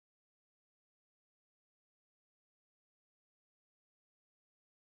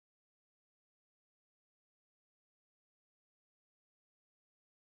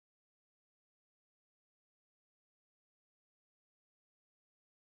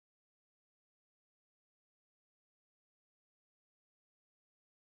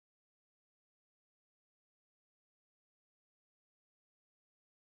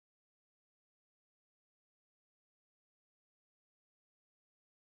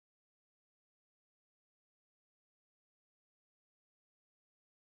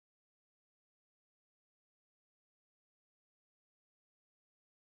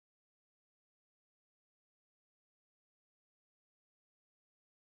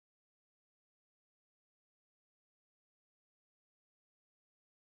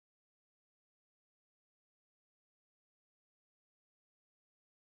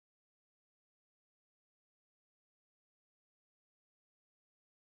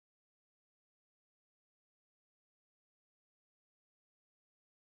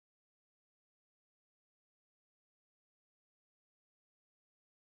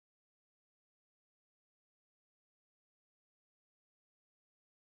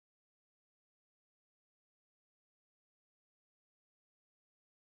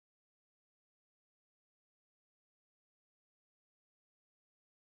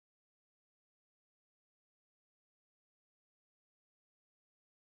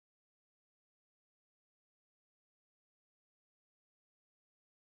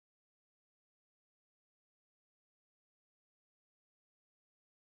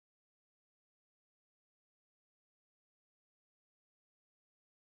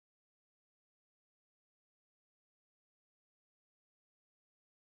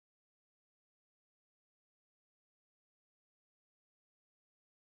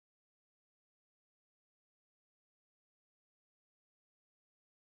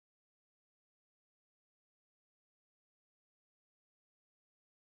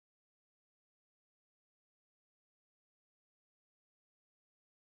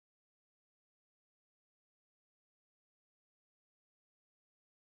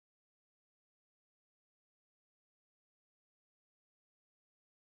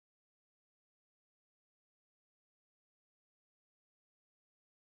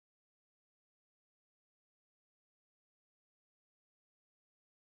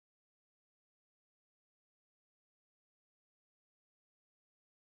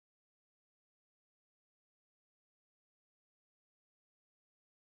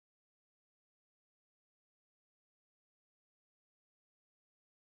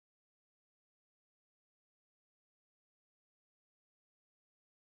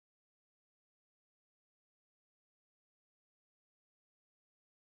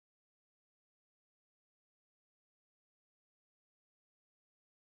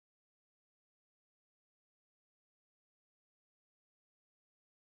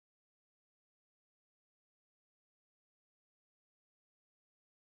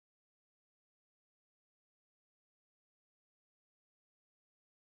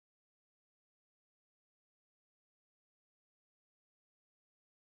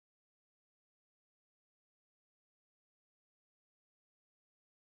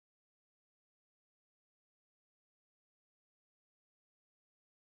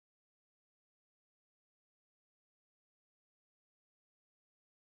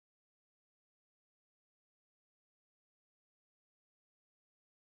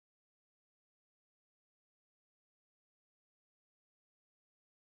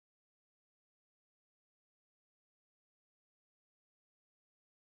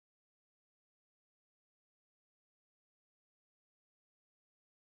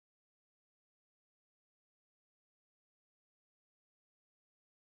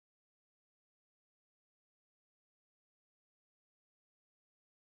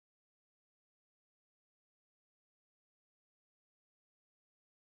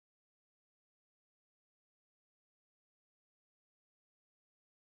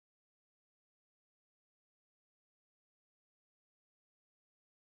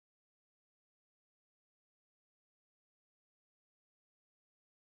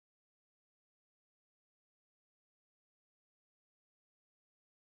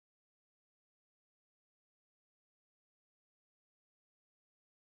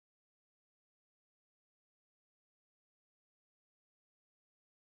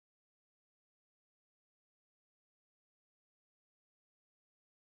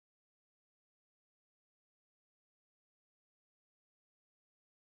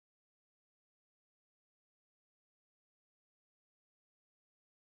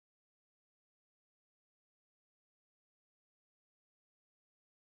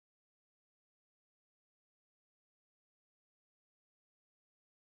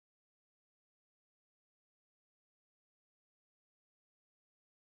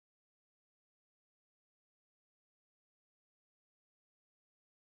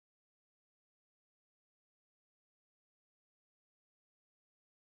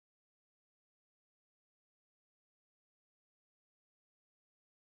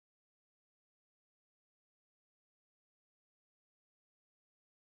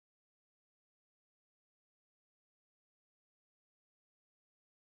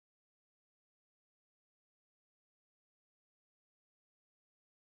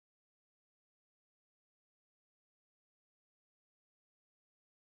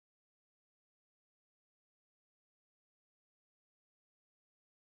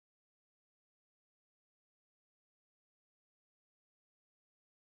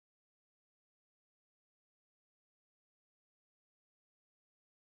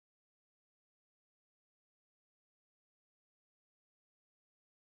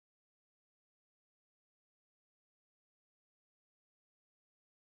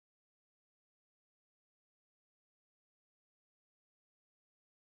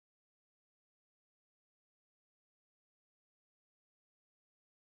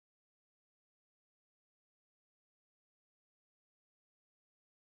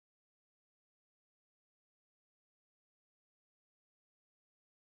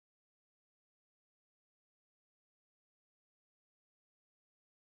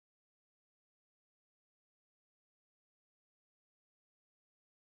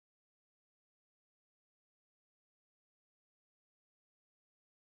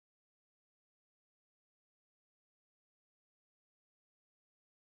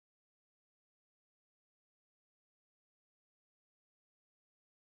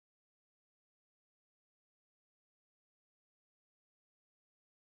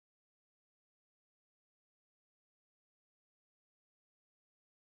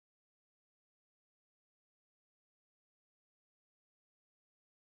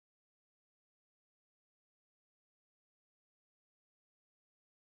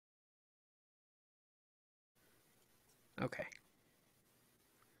Okay.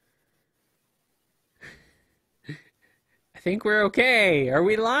 I think we're okay. Are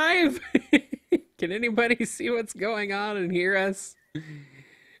we live? Can anybody see what's going on and hear us?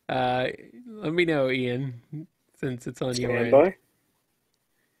 Uh, Let me know, Ian, since it's on your Stand end. by.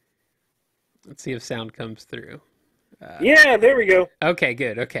 Let's see if sound comes through. Yeah, there we go. Okay,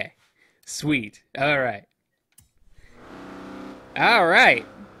 good. Okay. Sweet. All right. All right.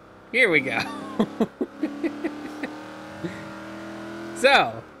 Here we go.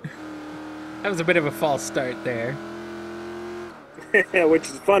 So, that was a bit of a false start there. Which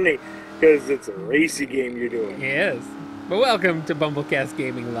is funny because it's a racy game you're doing. Yes. But welcome to BumbleKast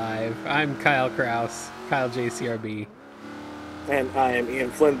Gaming Live. I'm Kyle Kraus, Kyle JCRB. And I am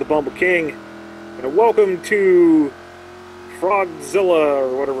Ian Flynn, the BumbleKing. And welcome to Frogzilla,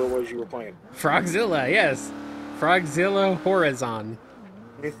 or whatever it was you were playing. Frogzilla, yes. Frogzilla Horizon.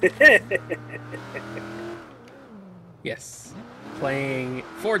 Yes. Playing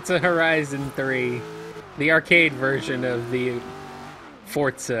Forza Horizon 3, the arcade version of the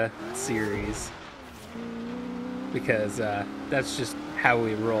Forza series. Because that's just how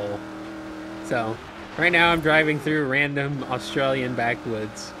we roll. So, right now I'm driving through random Australian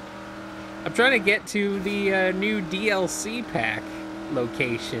backwoods. I'm trying to get to the new DLC pack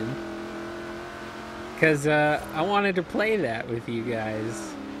location. Because I wanted to play that with you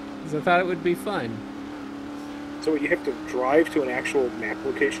guys. Because I thought it would be fun. So you have to drive to an actual map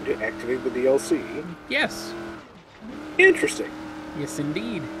location to activate the DLC? Yes. Interesting. Yes,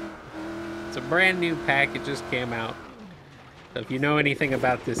 indeed. It's a brand new pack. It just came out. So if you know anything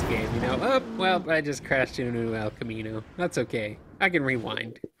about this game, you know, oh, well, I just crashed into El Camino. That's okay. I can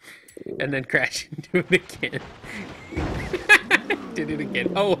rewind. And then crash into it again. Did it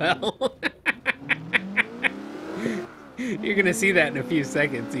again. Oh, well. You're going to see that in a few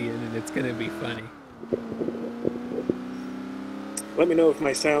seconds, Ian, and it's going to be funny. Let me know if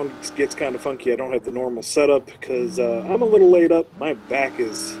my sound gets kind of funky. I don't have the normal setup because I'm a little laid up. My back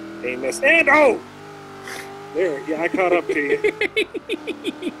is a mess. And oh! There, yeah, I caught up to you.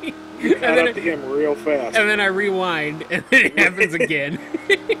 You caught up to him real fast. And then I rewind, and then it happens again.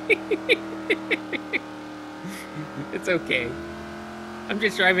 It's okay. I'm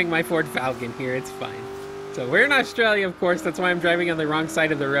just driving my Ford Falcon here. It's fine. So we're in Australia, of course. That's why I'm driving on the wrong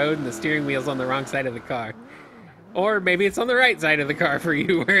side of the road, and the steering wheel's on the wrong side of the car. Or maybe it's on the right side of the car for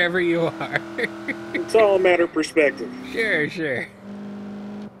you, wherever you are. It's all a matter of perspective. Sure, sure.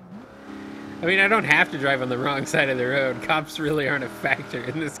 I mean, I don't have to drive on the wrong side of the road. Cops really aren't a factor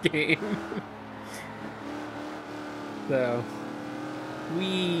in this game. So,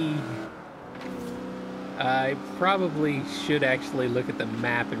 I probably should actually look at the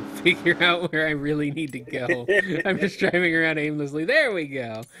map and figure out where I really need to go. I'm just driving around aimlessly. There we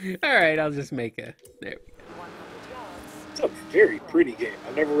go. All right, I'll just make a... There we go. It's a very pretty game.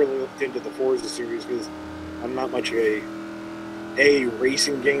 I never really looked into the Forza series because I'm not much of a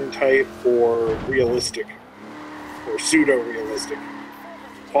racing game type or realistic or pseudo-realistic.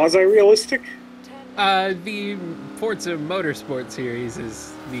 Quasi-realistic? The Forza Motorsport series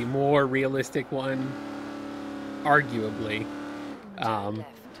is the more realistic one, arguably.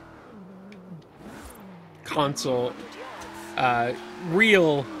 Console,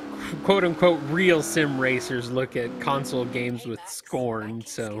 real, quote-unquote, real sim racers look at console games with scorn,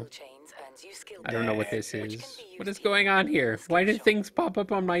 so I don't know what this is. What is going on here? Why did things pop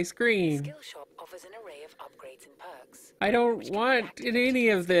up on my screen? I don't want any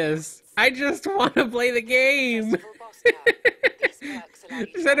of this. I just want to play the game.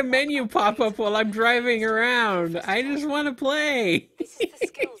 Just had a menu pop up while I'm driving around. I just want to play.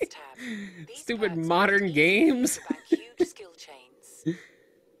 Stupid modern games.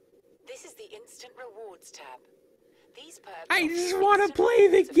 I just want to play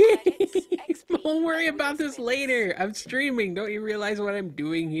the game. Don't worry about this later. I'm streaming. Don't you realize what I'm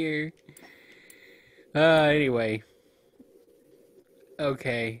doing here? Anyway.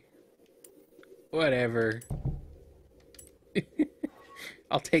 Okay. Whatever.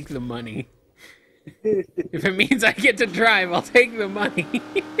 I'll take the money. If it means I get to drive, I'll take the money.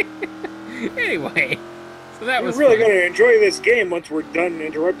 Anyway. So that was We're really fun. going to enjoy this game once we're done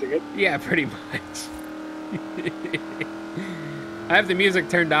interrupting it. Yeah, pretty much. I have the music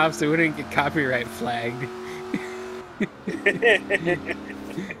turned off so we didn't get copyright flagged.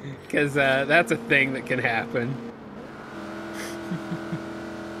 Because that's a thing that can happen.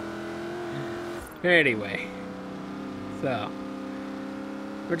 Anyway. So.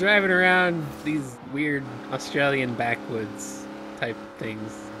 We're driving around these weird Australian backwoods type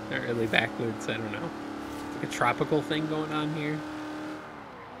things. Not really backwoods, I don't know. It's like a tropical thing going on here.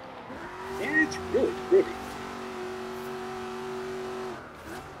 Yeah, it's really pretty.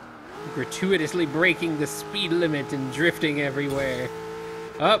 gratuitously breaking the speed limit and drifting everywhere.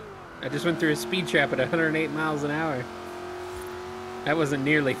 Oh, I just went through a speed trap at 108 miles an hour. That wasn't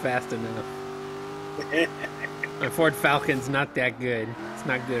nearly fast enough. My Ford Falcon's not that good. It's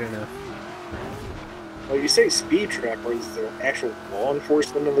not good enough. Well, you say speed trap, or is there actual law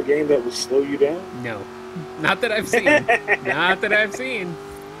enforcement in the game that will slow you down? No. Not that I've seen. Not that I've seen.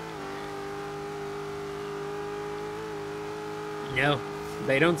 No.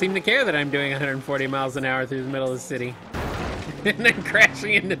 They don't seem to care that I'm doing 140 miles an hour through the middle of the city. And then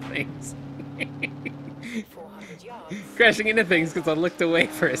crashing into things. Crashing into things because I looked away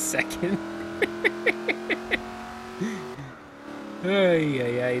for a second.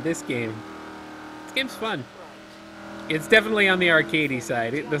 Ay, this game. This game's fun. It's definitely on the arcadey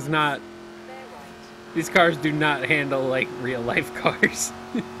side. It does not... These cars do not handle like real-life cars.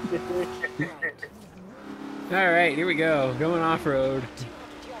 Alright, here we go. Going off-road.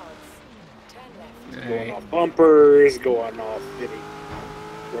 Going off bumpers, going off any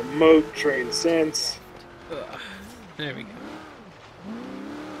remote train sense. Ugh. There we go.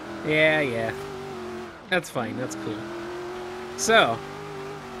 Yeah. That's fine, that's cool. So,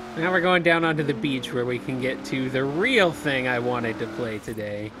 now we're going down onto the beach where we can get to the real thing I wanted to play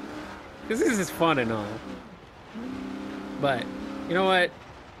today. Because this is fun and all. But, you know what?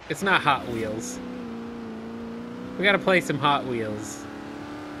 It's not Hot Wheels. We gotta play some Hot Wheels.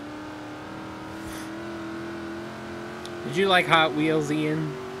 Did you like Hot Wheels,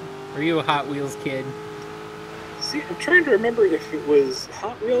 Ian? Were you a Hot Wheels kid? See, I'm trying to remember if it was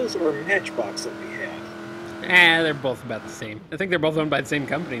Hot Wheels or Matchbox that we had. They're both about the same. I think they're both owned by the same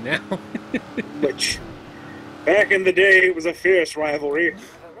company now. Which, back in the day, it was a fierce rivalry.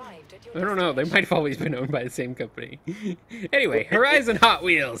 I don't know. They might have always been owned by the same company. Anyway, Horizon Hot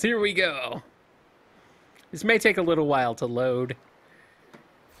Wheels. Here we go. This may take a little while to load.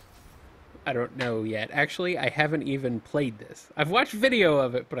 I don't know yet. Actually, I haven't even played this. I've watched video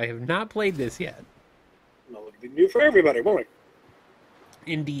of it, but I have not played this yet. Well, it'll be new for everybody, won't it?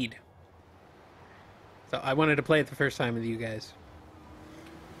 Indeed. So I wanted to play it the first time with you guys.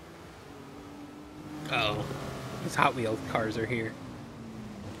 Uh-oh. These Hot Wheels cars are here.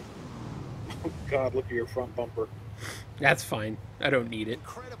 Oh God, look at your front bumper. That's fine. I don't need it.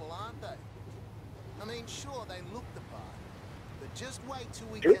 Incredible, aren't they? I mean, sure, they look the part, but just wait till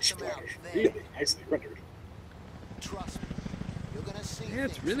we Dirt get them out splatters, there. really nicely rendered. Trust me, you're gonna see Yeah,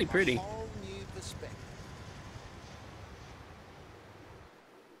 it's things really from pretty. a whole new perspective.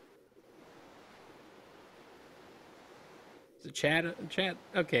 The chat?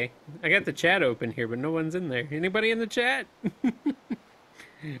 Okay. I got the chat open here, but no one's in there. Anybody in the chat?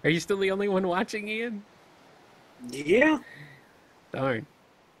 Are you still the only one watching, Ian? Yeah. Darn.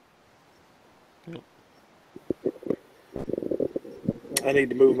 I need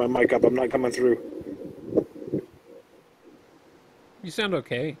to move my mic up. I'm not coming through. You sound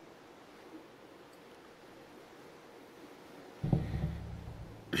okay.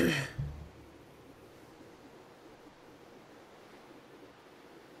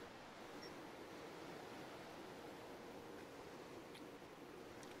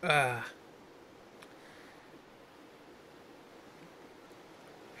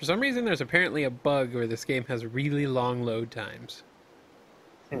 For some reason, there's apparently a bug where this game has really long load times.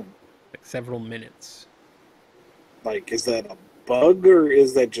 Like several minutes. Like, is that a bug, or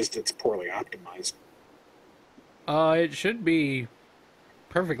is that just it's poorly optimized? It should be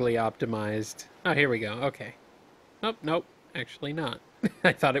perfectly optimized. Oh, here we go. Okay. Nope. Actually not.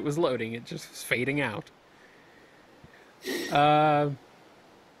 I thought it was loading. It just was fading out.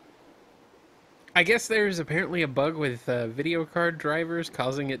 I guess there's apparently a bug with video card drivers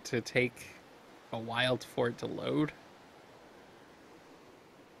causing it to take a while for it to load.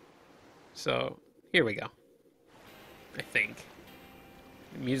 So, here we go. I think.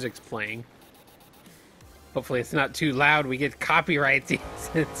 The music's playing. Hopefully it's not too loud. We get copyright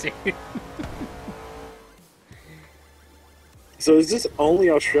censored. So is this only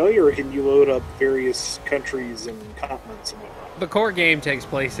Australia, or can you load up various countries and continents and whatnot? The core game takes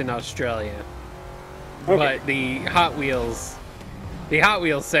place in Australia. Okay. But the Hot Wheels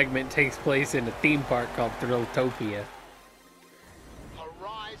segment takes place in a theme park called Thrilltopia.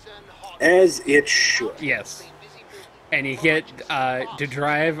 As it should. Yes. And you get to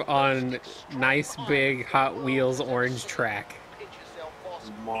drive on nice big Hot Wheels orange track.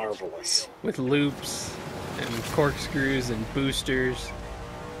 Marvelous. With loops and corkscrews and boosters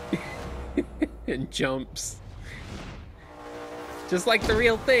and jumps. Just like the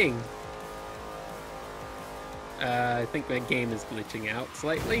real thing. I think that game is glitching out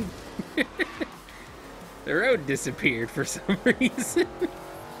slightly. The road disappeared for some reason.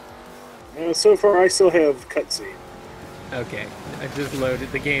 So far, I still have cutscene. Okay, I just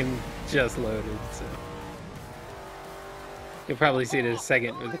loaded. The game just loaded, so you'll probably see it in a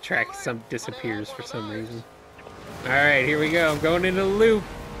second where the track disappears for some reason. All right, here we go. I'm going into the loop.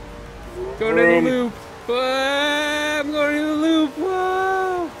 Going into the loop. Whoa, I'm going into the loop.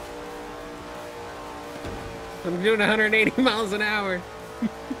 Whoa! I'm doing 180 miles an hour.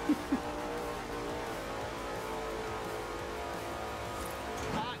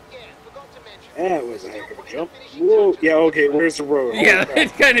 That was a heck of a jump. Whoa, yeah, okay, where's the road? Yeah,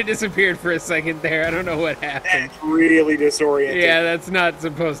 it kind of disappeared for a second there. I don't know what happened. That's really disorienting. Yeah, that's not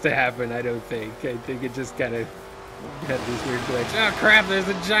supposed to happen, I don't think. I think it just kind of had this weird glitch. Oh, crap, there's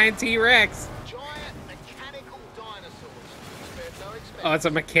a giant T-Rex. Oh, it's a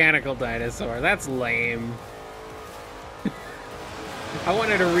mechanical dinosaur. That's lame. I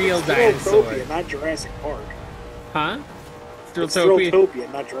wanted a real dinosaur. Thrilltopia, not Jurassic Park. Huh? It's Thrilltopia,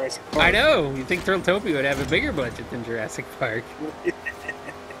 not Jurassic Park. I know. You'd think Thrilltopia would have a bigger budget than Jurassic Park.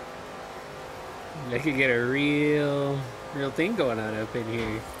 They could get a real thing going on up in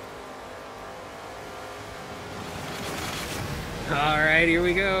here. All right, here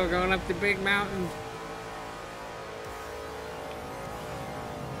we go. Going up the big mountain.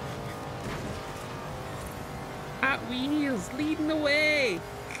 Hot Wheels leading the way.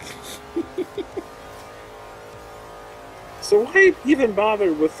 So why even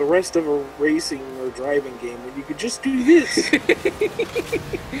bother with the rest of a racing or driving game when you could just do this?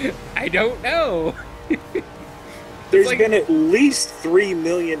 I don't know. There's been at least 3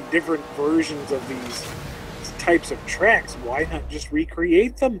 million different versions of these types of tracks. Why not just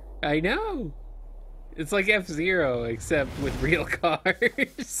recreate them? I know. It's like F-Zero, except with real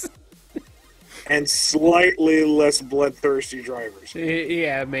cars. And slightly less bloodthirsty drivers.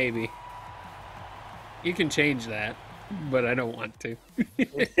 Yeah, maybe. You can change that, but I don't want to.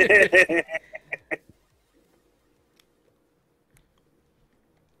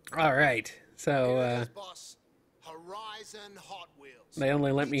 All right, so Horizon Hot Wheels. They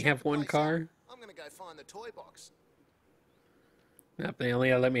only let me have one car. I'm gonna go find the toy box. Nope, they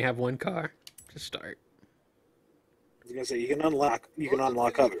only let me have one car to start. I was gonna say you can unlock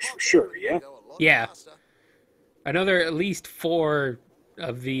others for sure, yeah? Yeah. I know there are at least 4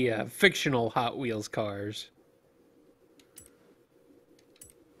 of the fictional Hot Wheels cars.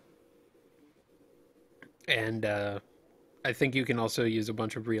 And I think you can also use a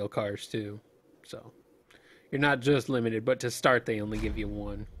bunch of real cars too. So you're not just limited, but to start they only give you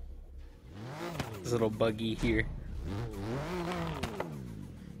one. This little buggy here.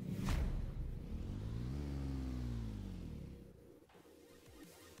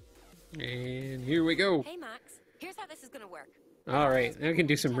 And here we go. Hey Max, here's how this is gonna work. All right, now we can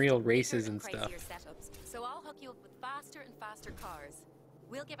do some real races and stuff. So I'll hook you up with faster and faster cars.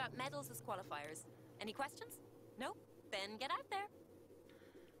 We'll give out medals as qualifiers. Any questions? No? Then get out there.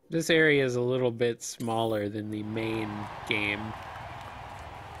 This area is a little bit smaller than the main game,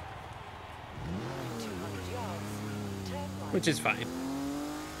 which is fine.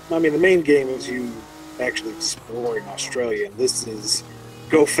 I mean, the main game is you actually exploring Australia, and this is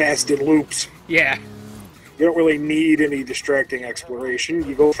go fast in loops. Yeah. You don't really need any distracting exploration.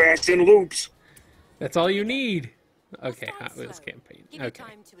 You go fast in loops. That's all you need. Okay, Hot Wheels campaign. Give you Okay.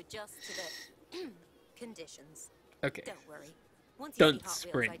 time to adjust to the conditions. Okay. Don't worry. Once you Don't see Hot Wheels'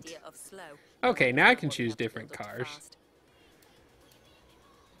 sprint. idea of slow, Okay, now I can choose you'll be different able to cars. fast.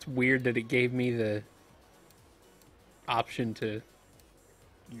 It's weird that it gave me the option to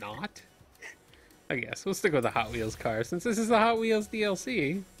not. I guess we'll stick with the Hot Wheels car since this is the Hot Wheels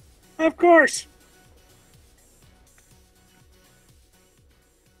DLC. Of course.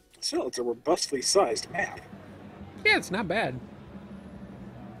 So it's a robustly sized map. Yeah, it's not bad.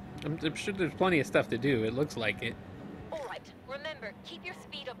 I'm sure there's plenty of stuff to do. It looks like it. All right. Remember, keep your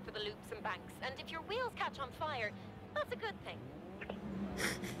speed up for the loops and banks, and if your wheels catch on fire, that's a good thing.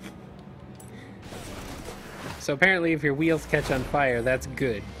 So apparently if your wheels catch on fire, that's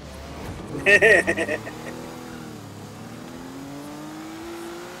good.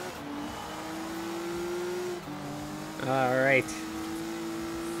 All right.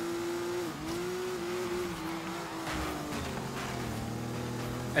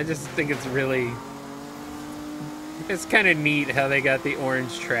 I just think it's really... It's kind of neat how they got the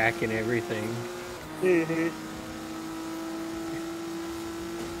orange track and everything. Mm-hmm.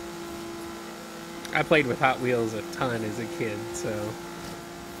 I played with Hot Wheels a ton as a kid, so...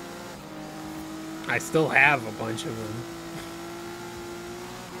 I still have a bunch of them.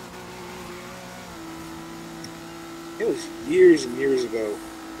 It was years and years ago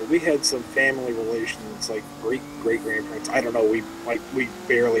but we had some family relations, like great-great-grandparents. I don't know, we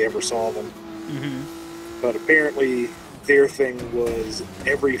barely ever saw them. Mm-hmm. But apparently their thing was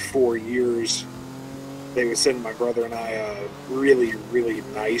every 4 years they would send my brother and I a really, really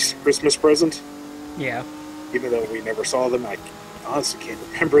nice Christmas present. Yeah. Even though we never saw them. I honestly can't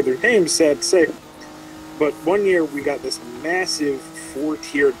remember their names, sad to say. But one year we got this massive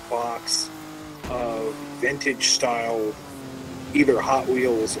 4-tiered box of vintage-style either Hot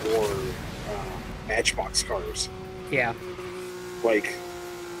Wheels or Matchbox cars. Yeah. Like,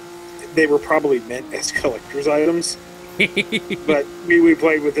 they were probably meant as collector's items, but we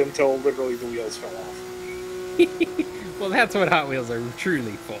played with them until literally the wheels fell off. Well, that's what Hot Wheels are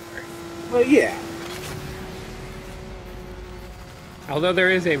truly for. Well, yeah. Although there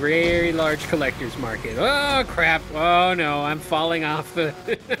is a very large collector's market. Oh, crap. Oh, no. I'm falling off the...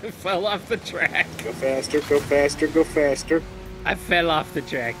 fell off the track. Go faster, go faster, go faster. I fell off the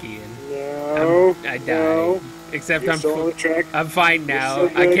track, Ian. No. I died. No. Except You're still on the track. I'm fine now.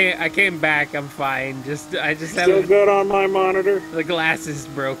 I came back. I'm fine. I just Still have good on my monitor. the glass is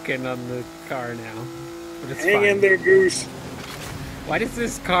broken on the car now. But it's Hang fine. in there, Goose. Why does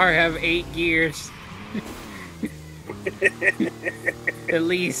this car have 8 gears? At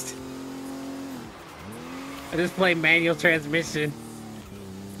least. I just play manual transmission.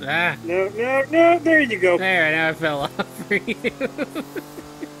 Ah. No, there you go. There, now I fell off for you.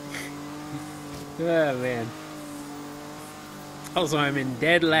 Oh, man. Also, I'm in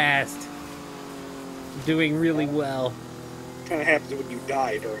dead last. Doing really well. Kind of happens when you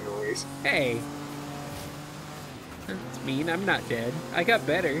die during a race. Hey. That's mean. I'm not dead. I got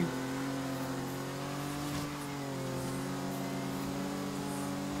better.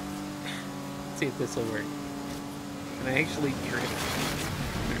 Let's see if this will work. Can I actually drift?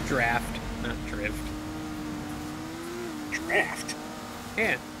 Draft, not drift. Draft?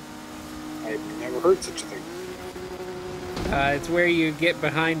 Yeah. I've never heard such a thing. It's where you get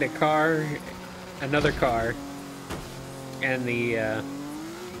behind a car, another car, and the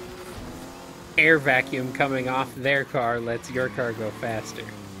air vacuum coming off their car lets your car go faster.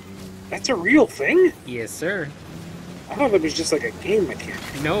 That's a real thing? Yes, sir. I thought it was just like a game mechanic.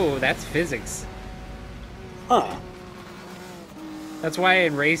 No, that's physics. Huh. That's why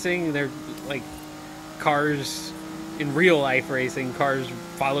in racing, they're like cars, in real life racing, cars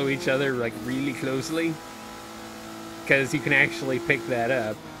follow each other like really closely. Because you can actually pick that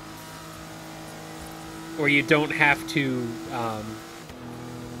up. Or you don't have to,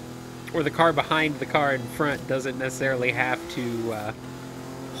 or the car behind the car in front doesn't necessarily have to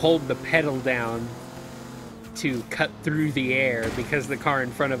hold the pedal down to cut through the air, because the car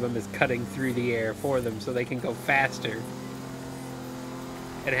in front of them is cutting through the air for them, so they can go faster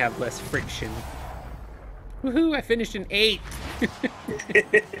and have less friction. Woohoo, I finished in 8th!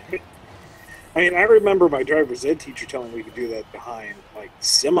 I mean, I remember my driver's ed teacher telling me we could do that behind, like,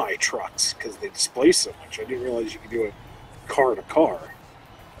 semi-trucks, because they displace so much. I didn't realize you could do it car to car.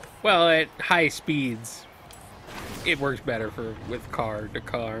 Well, at high speeds, it works better with car to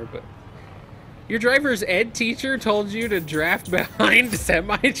car, but... Your driver's ed teacher told you to draft behind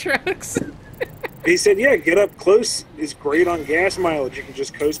semi-trucks? He said, yeah, get up close is great on gas mileage. You can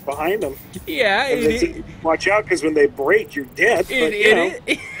just coast behind them. Yeah. Watch out, because when they brake, you're dead.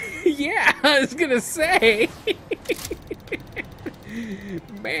 Yeah, I was going to say.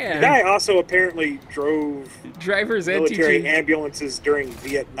 Man. The guy also apparently drove driver's ed military ambulances during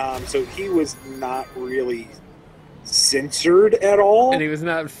Vietnam, so he was not really censored at all. And he was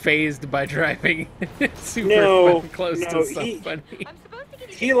not fazed by driving super close to somebody.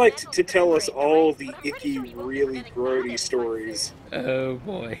 He liked to tell us all the icky, really grody stories. Oh,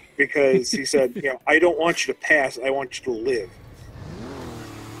 boy. Because he said, I don't want you to pass, I want you to live.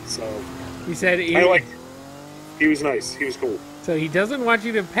 So, he said he was nice, he was cool. So he doesn't want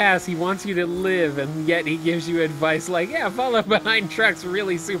you to pass, he wants you to live, and yet he gives you advice like, yeah, follow behind trucks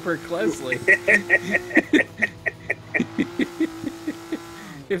really super closely.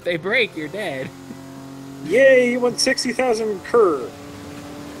 If they break, you're dead. Yay, you won 60,000 credits.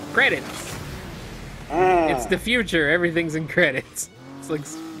 Ah. It's the future. Everything's in credits. It's like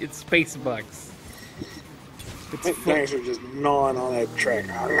it's space bucks. Thanks for just gnawing on that track.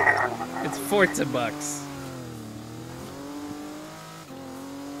 It's Forza bucks.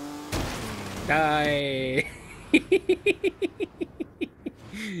 Die.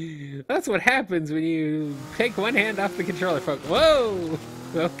 That's what happens when you take one hand off the controller, folks. Whoa!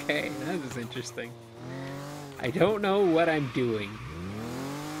 Okay, that is interesting. I don't know what I'm doing.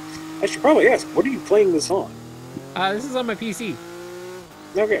 I should probably ask, what are you playing this on? This is on my PC.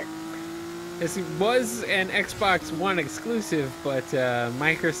 Okay. This was an Xbox One exclusive, but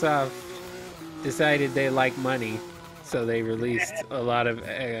Microsoft decided they like money, so they released a lot of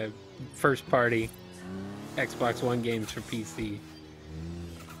first-party Xbox One games for PC.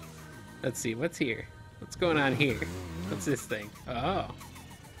 Let's see, what's here? What's going on here? What's this thing? Oh.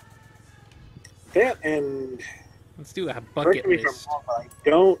 That and... Let's do a bucket list. I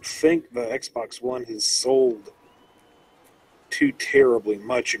don't think the Xbox One has sold too terribly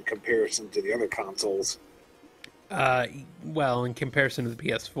much in comparison to the other consoles. Well, in comparison to the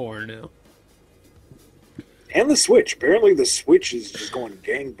PS4, no. And the Switch. Apparently the Switch is just going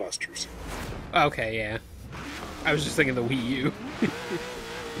gangbusters. Okay, yeah. I was just thinking the Wii U.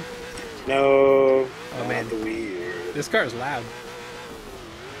 No. Oh, man. The Wii U. This car is loud.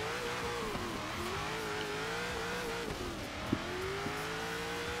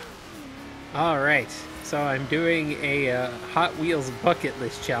 Alright, so I'm doing a Hot Wheels bucket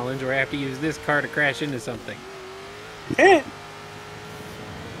list challenge where I have to use this car to crash into something.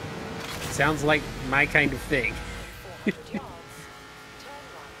 Sounds like my kind of thing.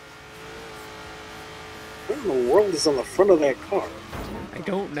 What in the world is on the front of that car? I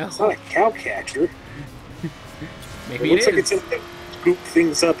don't know. It's not a cow catcher. Maybe it looks like is. it's going to scoop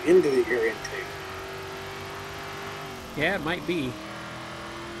things up into the air intake. Yeah, it might be.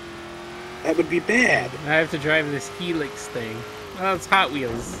 That would be bad. I have to drive this Helix thing. Well, it's Hot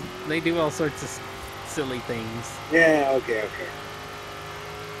Wheels. They do all sorts of silly things. Yeah, okay.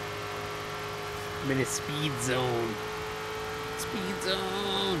 I'm in a speed zone. Speed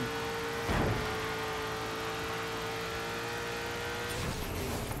zone.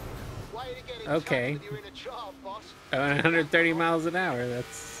 Okay. 130 miles an hour.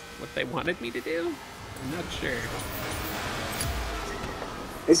 That's what they wanted me to do? I'm not sure.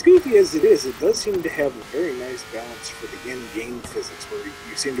 As goofy as it is, it does seem to have a very nice balance for the in-game physics, where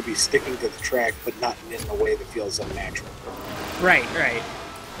you seem to be sticking to the track, but not in a way that feels unnatural. Right.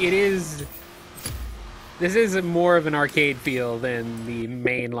 It is... This is more of an arcade feel than the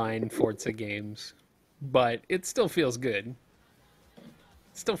mainline Forza games, but it still feels good.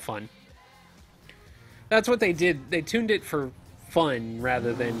 It's still fun. That's what they did. They tuned it for fun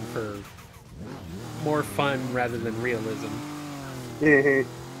rather than for... more fun rather than realism. Mm-hmm.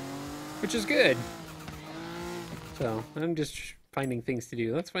 Which is good. So, I'm just finding things to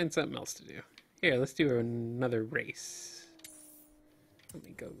do. Let's find something else to do. Here, let's do another race. Let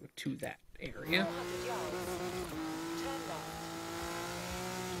me go to that area.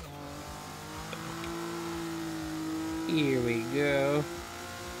 Here we go.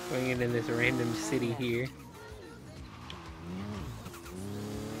 Going into this random city here.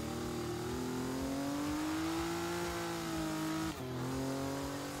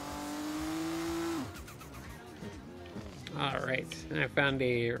 Alright, I found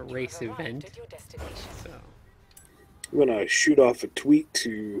a race event. So. I'm gonna shoot off a tweet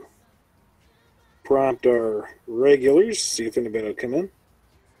to prompt our regulars, see if anybody will come in.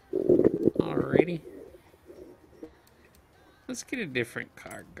 Alrighty. Let's get a different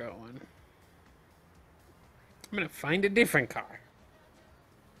car going. I'm gonna find a different car.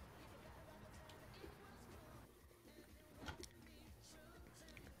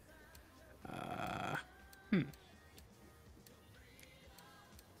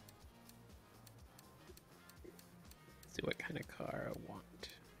 See what kind of car I want.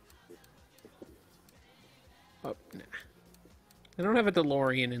 Oh, nah. I don't have a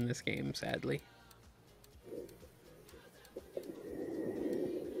DeLorean in this game, sadly.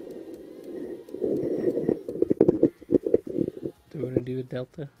 Do I want to do a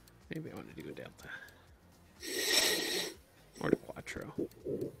Delta? Maybe I want to do a Delta. Or the Quattro.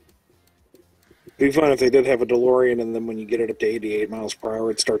 It'd be fun if they did have a DeLorean, and then when you get it up to 88 miles per hour,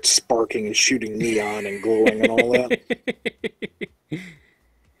 it starts sparking and shooting neon and glowing and all that.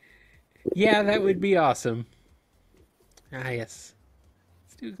 Yeah, that would be awesome. Ah, yes.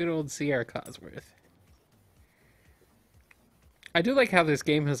 Let's do a good old C.R. Cosworth. I do like how this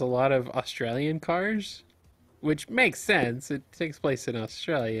game has a lot of Australian cars, which makes sense. It takes place in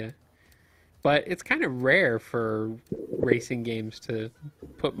Australia. But it's kind of rare for racing games to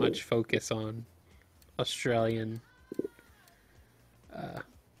put much focus on Australian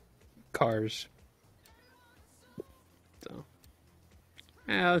cars. So,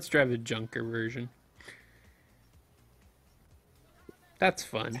 let's drive the junker version. That's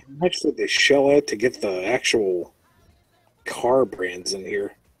fun. How much did they shell out to get the actual car brands in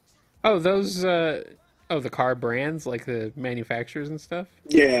here? Oh, those, the car brands, like the manufacturers and stuff?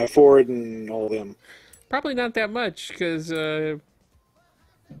 Yeah, Ford and all them. Probably not that much, because, well,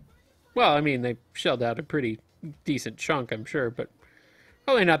 I mean, they shelled out a pretty decent chunk, I'm sure, but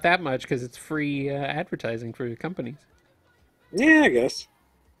Probably not that much because it's free advertising for the companies. Yeah, I guess.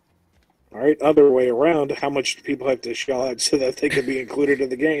 All right, other way around, how much do people have to shell out so that they can be included in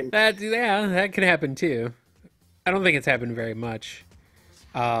the game? That could happen too. I don't think it's happened very much.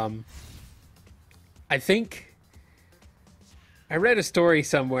 I think I read a story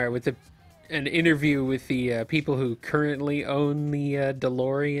somewhere with an interview with the people who currently own the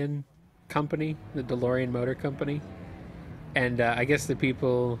DeLorean company, the DeLorean Motor Company, and I guess the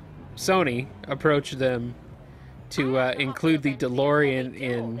people, Sony, approached them to include the DeLorean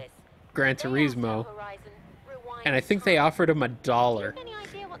in Gran Turismo, and I think they offered him $1.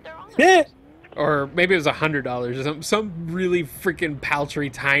 Yeah. Or maybe it was $100 or some really freaking paltry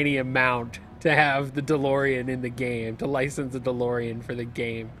tiny amount to have the DeLorean in the game, to license the DeLorean for the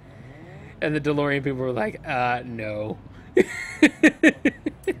game. And the DeLorean people were like, no.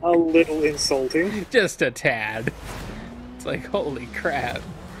 A little insulting. Just a tad. It's like, holy crap.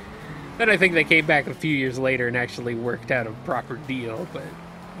 Then I think they came back a few years later and actually worked out a proper deal, but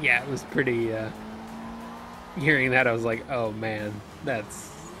yeah, it was pretty, hearing that I was like, oh man, that's...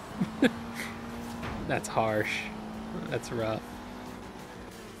 That's harsh. That's rough.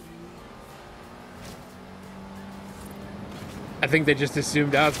 I think they just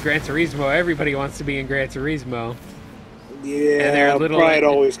assumed, oh, it's Gran Turismo. Everybody wants to be in Gran Turismo. Yeah, pride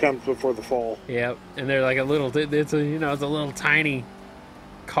always comes before the fall. Yep, and they're like it's a little tiny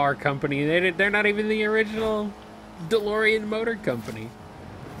car company. They're not even the original DeLorean Motor Company.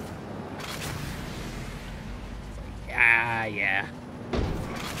 Yeah.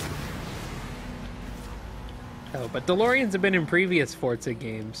 Oh, but DeLoreans have been in previous Forza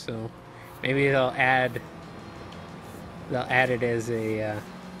games, so maybe they'll add it as a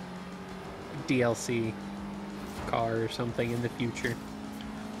DLC car or something in the future.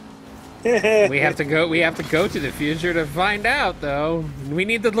 we have to go to the future to find out, though. We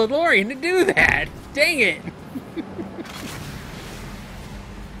need the DeLorean to do that. Dang it.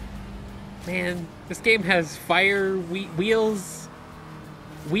 Man, this game has fire wheels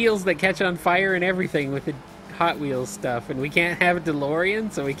that catch on fire and everything with the Hot Wheels stuff, and we can't have a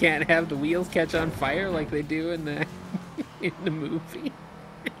DeLorean, so we can't have the wheels catch on fire like they do in the in the movie.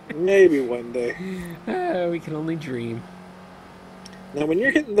 Maybe one day. We can only dream. Now, when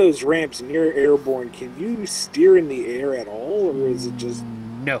you're hitting those ramps and you're airborne, can you steer in the air at all, or is it just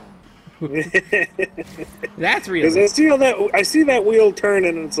no? That's realistic. Because I see that wheel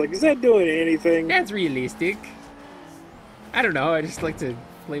turning, and it's like, is that doing anything? That's realistic. I don't know. I just like to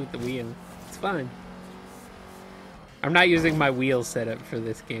play with the wheel. It's fun. I'm not using my wheel setup for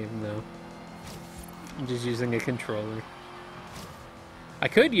this game, though. I'm just using a controller. I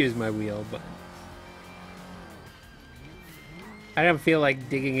could use my wheel, but I don't feel like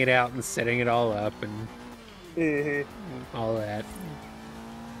digging it out and setting it all up and all that.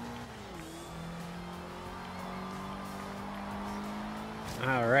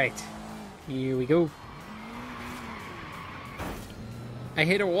 Alright. Here we go. I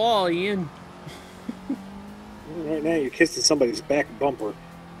hit a wall, Ian. Right now you're kissing somebody's back bumper.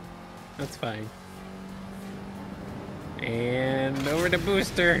 That's fine. And over the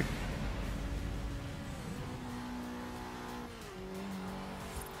booster.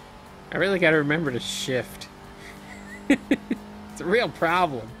 I really gotta remember to shift. It's a real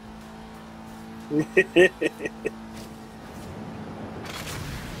problem.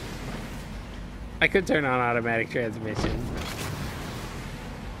 I could turn on automatic transmission,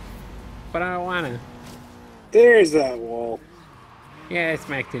 but I don't wanna. There's that wall. Yeah, I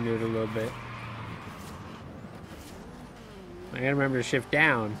smacked into it a little bit. I gotta remember to shift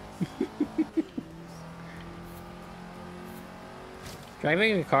down.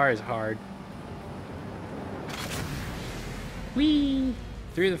 Driving a car is hard. Whee!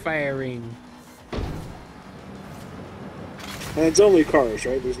 Through the fire ring. And it's only cars,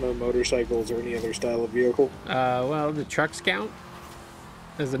 right? There's no motorcycles or any other style of vehicle? Well, the trucks count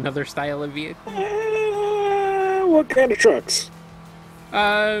as another style of vehicle. What kind of trucks?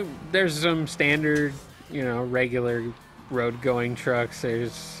 There's some standard, regular road-going trucks.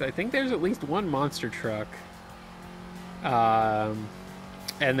 I think there's at least one monster truck.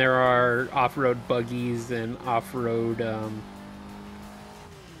 And there are off-road buggies and off-road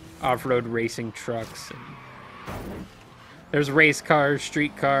racing trucks. There's race cars,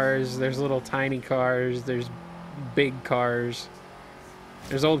 street cars, there's little tiny cars, there's big cars,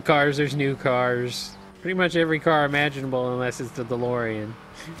 there's old cars, there's new cars. Pretty much every car imaginable unless it's the DeLorean.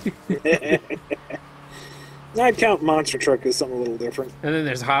 I'd count monster truck as something a little different. And then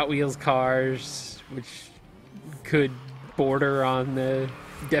there's Hot Wheels cars, which could border on the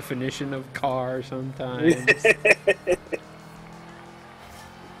definition of car sometimes.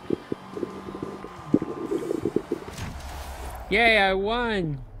 Yay, I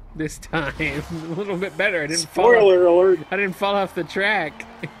won this time. A little bit better. Spoiler alert. I didn't fall off the track.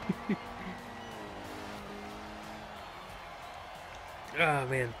 Oh,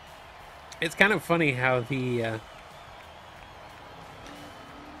 man. It's kind of funny how the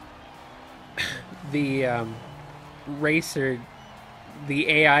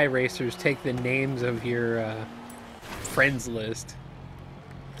AI racers take the names of your friends list.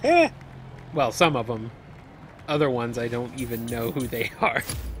 Eh. Well, some of them. Other ones, I don't even know who they are.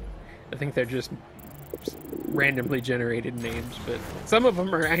 I think they're just randomly generated names, but some of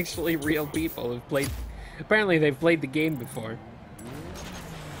them are actually real people who've played. Apparently, they've played the game before.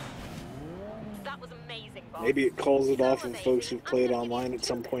 That was amazing, Bob. Maybe it calls it off of folks who've played online at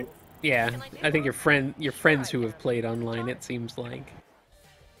some point. Yeah, I think your friends who have played online, it seems like.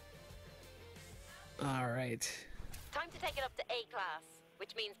 All right. Time to take it up to A class,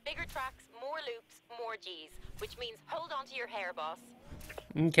 which means bigger tracks, more loops, more G's, which means hold on to your hair, boss.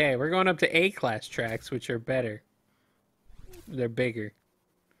 Okay, we're going up to A class tracks, which are better. They're bigger.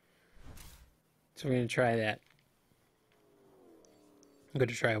 So we're going to try that. I'm going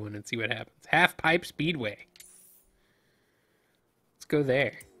to try one and see what happens. Half Pipe Speedway. Let's go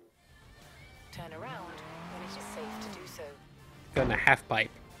there. Turn around when it is safe to do so. Go into Half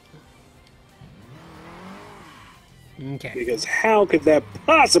Pipe. Okay. Because how could that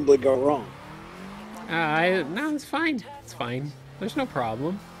possibly go wrong? No, it's fine. It's fine. There's no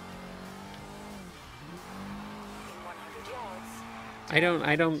problem. In 100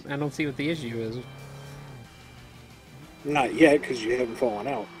 yards. I don't see what the issue is. Not yet, because you haven't fallen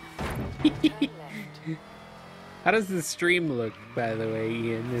out. Turn left. How does the stream look, by the way,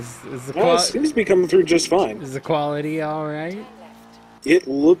 Ian? Is the Well, it seems to be coming through just fine. is the quality all right? Turn left. It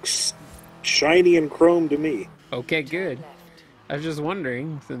looks shiny and chrome to me. Okay, good. Left. I was just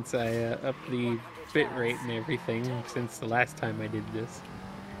wondering, since I upped the bit rate and everything since the last time I did this.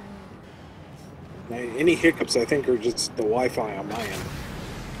 Now, any hiccups, I think, are just the Wi-Fi on my end.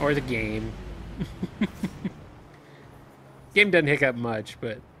 Or the game. Game doesn't hiccup much,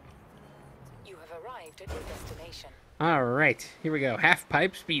 but... You have arrived at your destination. Alright, here we go. Half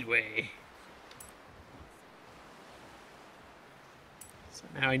Pipe Speedway. So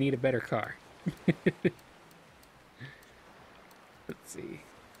now I need a better car. Let's see.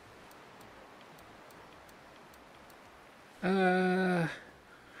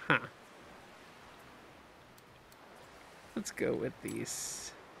 Let's go with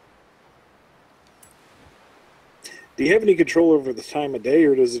these. Do you have any control over the time of day,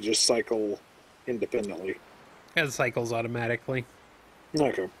 or does it just cycle independently? It cycles automatically.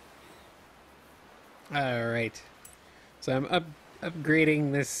 Okay. Alright. So I'm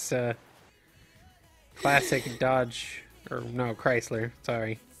upgrading this classic Dodge, or no, Chrysler,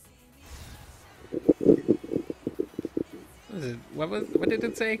 sorry. What did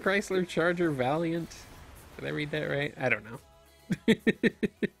it say? Chrysler Charger Valiant? Did I read that right? I don't know.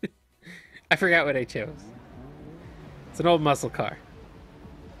 I forgot what I chose. It's an old muscle car.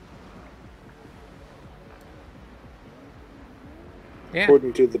 Yeah,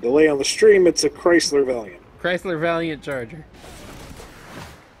 According to the delay on the stream, it's a Chrysler Valiant. Chrysler Valiant Charger.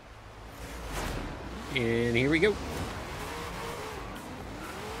 And here we go.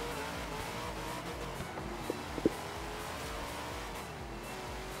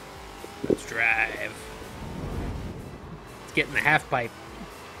 Let's drive. Let's get in the half pipe.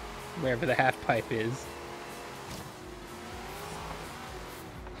 Wherever the half pipe is.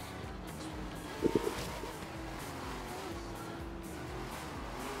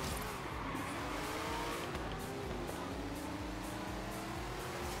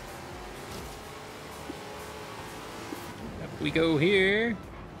 Up we go here.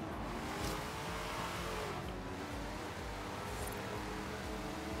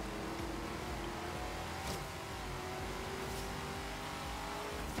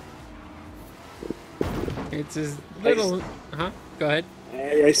 It's his little... Huh? Go ahead.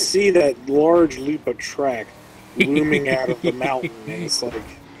 I see that large loop of track looming out of the mountain, and it's like,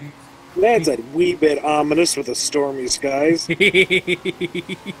 that's a wee bit ominous with the stormy skies. It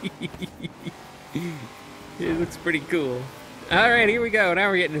looks pretty cool. Alright, here we go. Now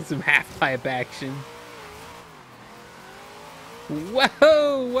we're getting into some half-pipe action.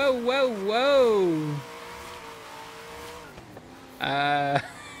 Whoa! Whoa, whoa, whoa!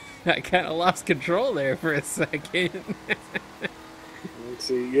 I kind of lost control there for a second. Let's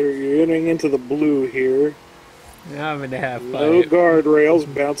see, you're entering into the blue here. Now I'm in the half-pipe. No guardrails,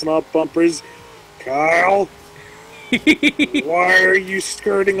 bouncing off bumpers. Kyle, why are you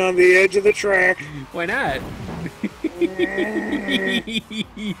skirting on the edge of the track? Why not?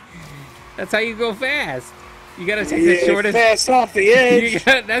 That's how you go fast. You gotta take the shortest. Fast off the edge.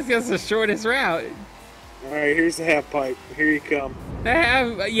 That's just the shortest route. All right, here's the half pipe. Here you come.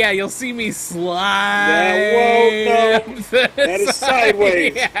 Yeah, you'll see me slide. Whoa, no. That is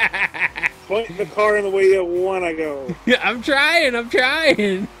sideways. Yeah. Pointing the car in the way you want to go. I'm trying.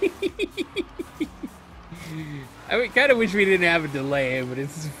 I kind of wish we didn't have a delay, but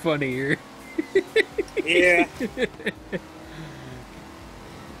it's funnier. Yeah.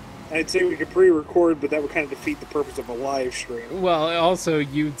 I'd say we could pre-record, but that would kind of defeat the purpose of a live stream. Well, also,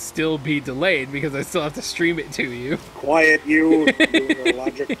 you'd still be delayed because I still have to stream it to you. Quiet, you. Your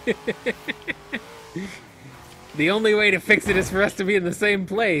logic. The only way to fix it is for us to be in the same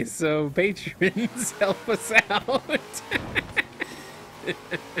place, so patrons, help us out.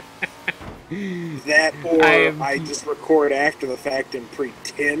 That, or I just record after the fact and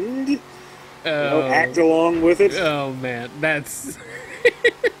pretend. Act along with it. Oh, man, that's...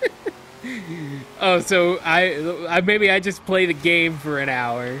 Oh, so I maybe I just play the game for an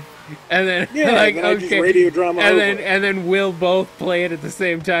hour, and then like then okay, just radio drama and then we'll both play it at the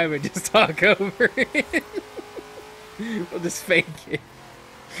same time and just talk over it. We'll just fake it.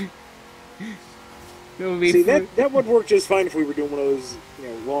 It'll be See, that would work just fine if we were doing one of those,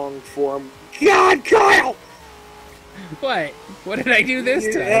 long form. God, Kyle! What? What did I do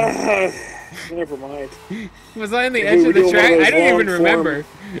this time? Never mind. Was I on the edge of the track? I don't even remember.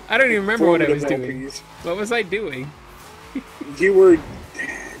 I don't even remember what I was doing. What was I doing? You were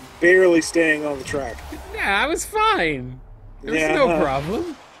barely staying on the track. Yeah, I was fine. There was no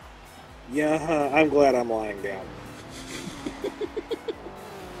problem. Yeah, I'm glad I'm lying down.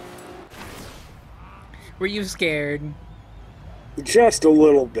 Were you scared? Just a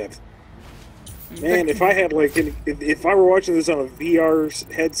little bit. Man, if I had if I were watching this on a VR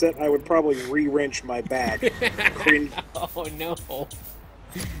headset, I would probably re-wrench my back. Cringe. Oh no.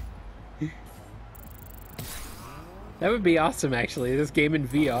 That would be awesome, actually. This game in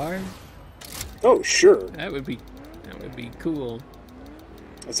VR. Oh sure. That would be cool.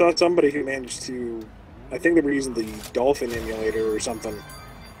 I saw somebody who managed to. I think they were using the Dolphin emulator or something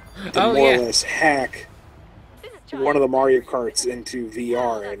to more or less hack one of the Mario Karts into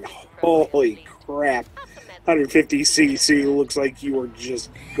VR, and holy crap, 150cc looks like you were just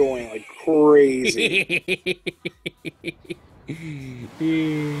going like crazy.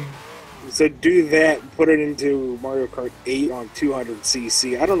 So do that, put it into Mario Kart 8 on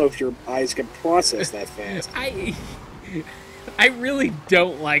 200cc. I don't know if your eyes can process that fast. I really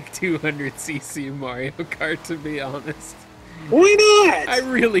don't like 200cc Mario Kart, to be honest. Why not? I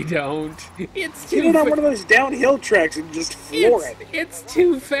really don't. It's too. Get it on one of those downhill tracks and just floor it. It's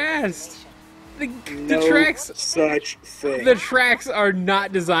too fast. The tracks, such thing. The tracks are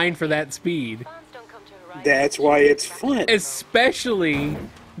not designed for that speed. That's why it's fun. Especially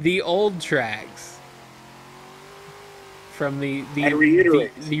the old tracks from the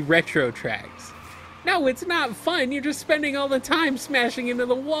retro tracks. No, it's not fun. You're just spending all the time smashing into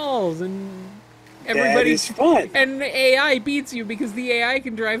the walls, and everybody's fun. And the AI beats you because the AI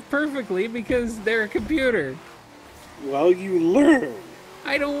can drive perfectly because they're a computer. Well, you learn.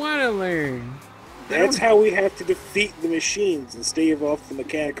 I don't want to learn. That's how we have to defeat the machines and stave off the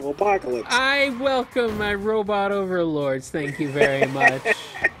mechanical apocalypse. I welcome my robot overlords. Thank you very much.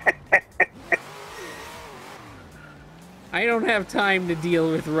 I don't have time to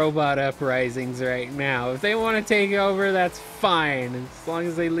deal with robot uprisings right now. If they want to take over, that's fine, as long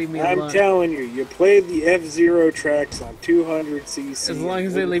as they leave me alone. I'm telling you, you play the F-Zero tracks on 200cc. As long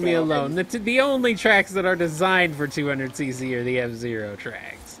as they leave me alone. The only tracks that are designed for 200cc are the F-Zero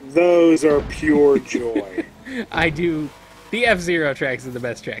tracks. Those are pure joy. I do. The F-Zero tracks are the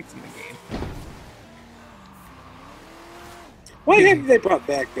best tracks in the game. Why haven't they brought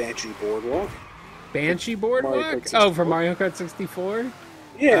back Banshee Boardwalk? Banshee Boardwalk? Oh, for Mario Kart 64?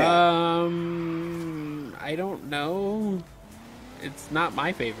 Yeah. I don't know. It's not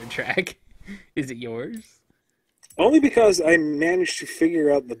my favorite track. Is it yours? Only because I managed to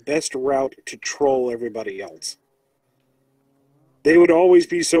figure out the best route to troll everybody else. They would always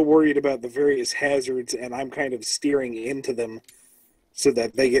be so worried about the various hazards, and I'm kind of steering into them so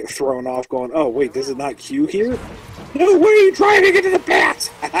that they get thrown off going, oh, wait, does it not queue here? No, where are you driving into the path?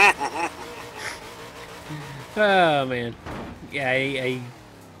 Oh, man. Yeah, I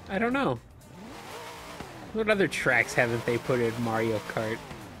don't know. What other tracks haven't they put in Mario Kart?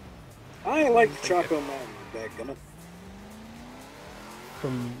 I like Choco Mountain, dadgummit.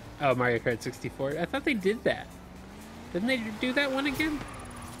 From, Mario Kart 64? I thought they did that. Didn't they do that one again?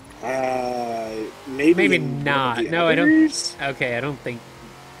 Maybe not. No, I don't. Okay, I don't think.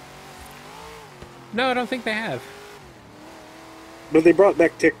 No, I don't think they have. But they brought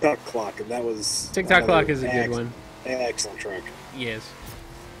back Tick-Tock Clock, and that was... Tick-Tock Clock is a good one. Excellent track. Yes.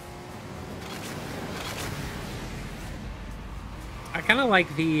 I kind of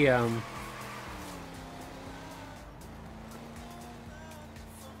like the,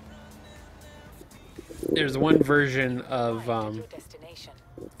 there's one version of,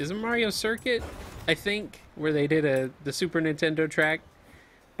 is it Mario Circuit, I think, where they did the Super Nintendo track,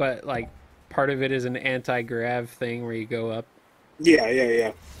 but, like, part of it is an anti-grav thing where you go up.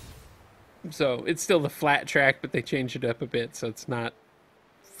 Yeah. So, it's still the flat track, but they changed it up a bit, so it's not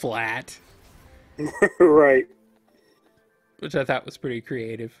flat. Right. Which I thought was pretty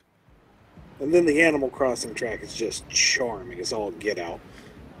creative. And then the Animal Crossing track is just charming. It's all get out.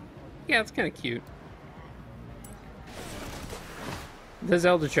 Yeah, it's kind of cute. The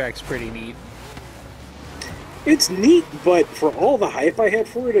Zelda track's pretty neat. It's neat, but for all the hype I had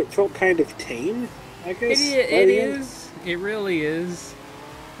for it, it felt kind of tame, I guess. It is. It really is.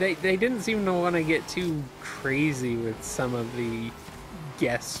 They didn't seem to want to get too crazy with some of the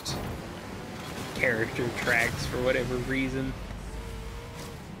guest character tracks for whatever reason.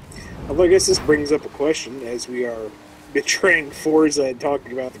 Well, I guess this brings up a question as we are betraying Forza and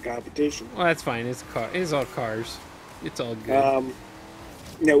talking about the competition. Well, that's fine. It's all cars. It's all good.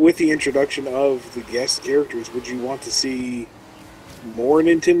 Now, with the introduction of the guest characters, would you want to see more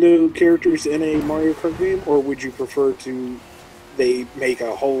Nintendo characters in a Mario Kart game, or would you prefer they make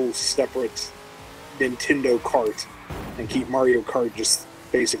a whole separate Nintendo Kart and keep Mario Kart just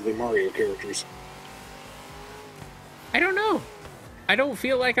basically Mario characters? I don't know. I don't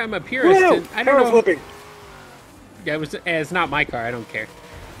feel like I'm a purist. Wow, I don't know. Flipping. Yeah, it's not my car. I don't care.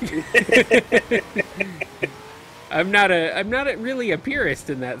 I'm not really a purist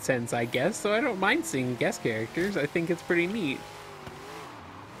in that sense, I guess. So I don't mind seeing guest characters. I think it's pretty neat.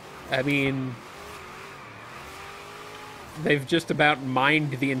 I mean, they've just about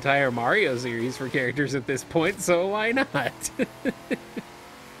mined the entire Mario series for characters at this point, so why not?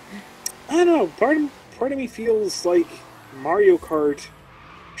 I don't know. Part of me feels like Mario Kart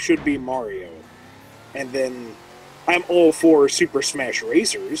should be Mario. And then I'm all for Super Smash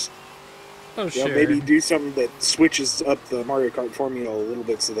Racers. Oh, sure. Maybe do something that switches up the Mario Kart formula a little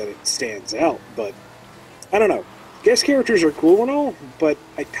bit so that it stands out. But, I don't know. Guest characters are cool and all, but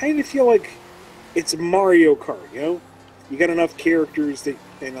I kind of feel like it's Mario Kart, you know? You got enough characters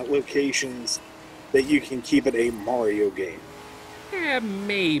and locations that you can keep it a Mario game. Yeah,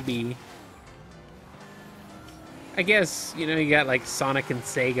 maybe. I guess, you know, you got like Sonic and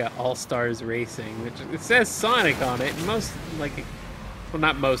Sega All-Stars Racing, which it says Sonic on it, and well,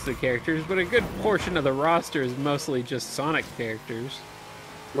 not most of the characters, but a good portion of the roster is mostly just Sonic characters.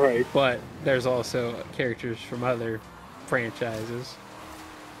 Right. But there's also characters from other franchises.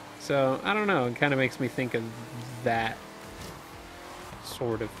 So, I don't know, it kind of makes me think of that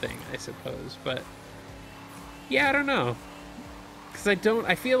sort of thing, I suppose. But, yeah, I don't know. Because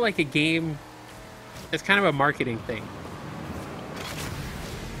I feel like a game... It's kind of a marketing thing.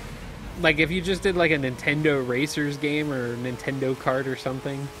 Like, if you just did, like, a Nintendo Racers game or Nintendo Kart or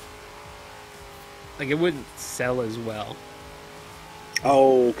something, like, it wouldn't sell as well.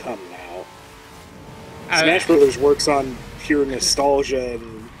 Oh, come now. Smash Brothers works on pure nostalgia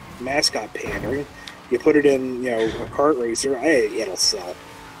and mascot pandering. You put it in, you know, a kart racer, it'll sell.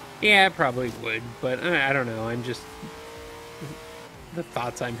 Yeah, it probably would, but I don't know. I'm just... The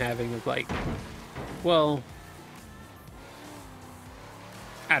thoughts I'm having of, like... Well,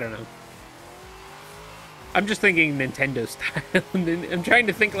 I don't know. I'm just thinking Nintendo style. I'm trying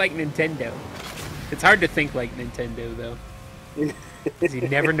to think like Nintendo. It's hard to think like Nintendo, though. Because you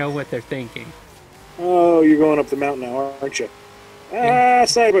never know what they're thinking. Oh, you're going up the mountain now, aren't you?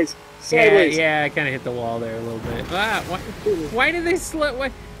 Sideways. Sideways. Yeah, I kind of hit the wall there a little bit. Why did they slow...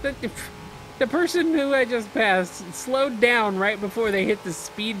 Why, the person who I just passed slowed down right before they hit the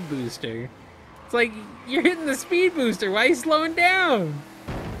speed booster. It's like, you're hitting the speed booster. Why are you slowing down?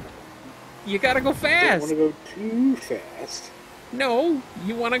 You gotta go fast. You don't want to go too fast. No,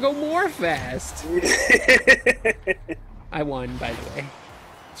 you want to go more fast. I won, by the way.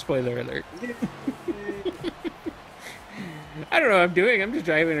 Spoiler alert. I don't know what I'm doing. I'm just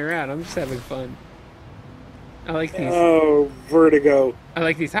driving around. I'm just having fun. I like these. Oh, Vertigo. I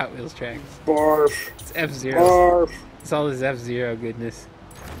like these Hot Wheels tracks. Barf. It's F-Zero. Barf. It's all this F-Zero goodness.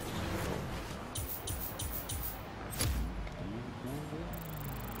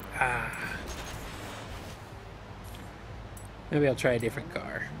 Maybe I'll try a different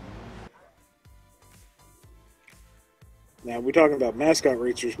car. Now, we're talking about mascot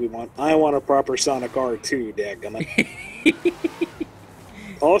racers I want a proper Sonic R2, dadgummit.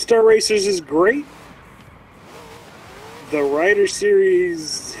 All-Star Racers is great, the Rider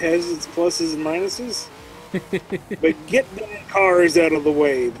series has its pluses and minuses. But get them cars out of the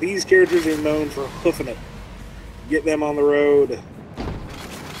way. These characters are known for hoofing it. Get them on the road.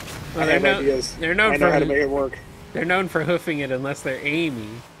 Well, I have ideas. I know how to make it work. They're known for hoofing it unless they're Amy.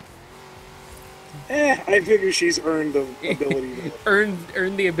 I figure she's earned the ability to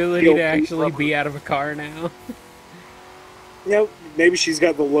earned the ability to actually be out of a car now. You know, maybe she's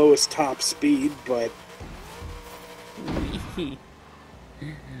got the lowest top speed, but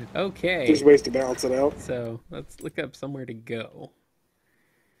okay. There's ways to balance it out. So let's look up somewhere to go.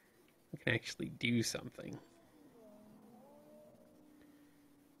 We can actually do something.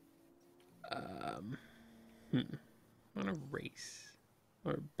 On a race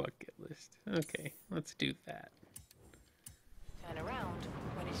or bucket list. Okay, let's do that. Turn around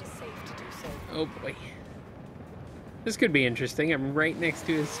when it is safe to do so. Oh boy. This could be interesting. I'm right next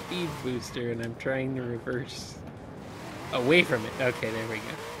to a speed booster and I'm trying to reverse away from it. Okay, there we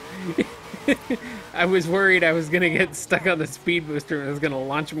go. I was worried I was going to get stuck on the speed booster and it was going to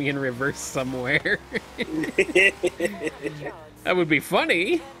launch me in reverse somewhere. That would be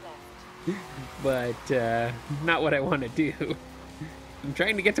funny, but not what I want to do. I'm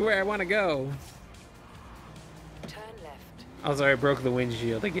trying to get to where I want to go. Turn left. Also, I broke the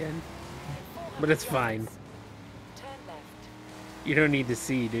windshield again, but it's fine. Turn left. You don't need to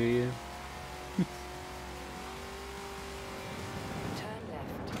see, do you? Turn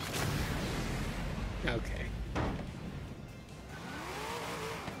left. Okay.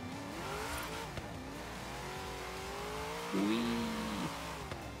 Whee!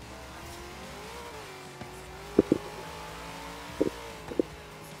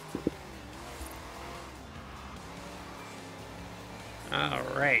 All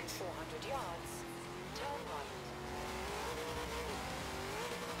right. 400 yards. Turn right.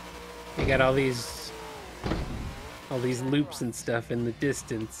 We got all these loops and stuff in the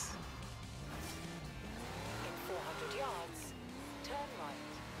distance. In 400 yards. Turn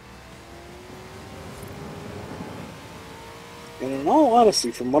right. And in all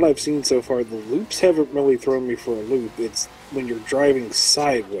honesty, from what I've seen so far, the loops haven't really thrown me for a loop. It's when you're driving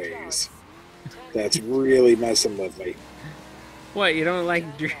sideways that's really messing with me. What, you don't like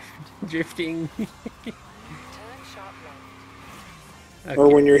drifting? Turn sharp left. Or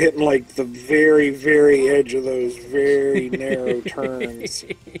when you're hitting like the very, very edge of those very narrow turns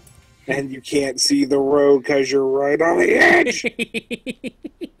and you can't see the road because you're right on the edge.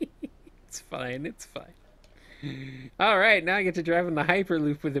 It's fine, it's fine. Alright, now I get to drive in the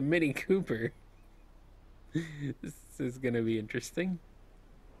Hyperloop with a Mini Cooper. This is gonna be interesting.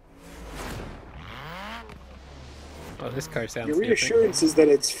 Oh, this car sounds Your reassurance is that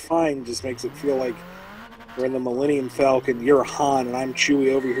it's fine just makes it feel like we're in the Millennium Falcon, you're Han, and I'm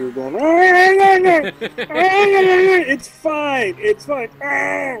Chewie over here going, it's fine, it's fine.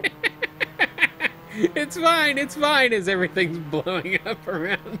 It's fine, as everything's blowing up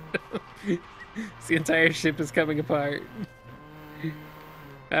around them. The entire ship is coming apart.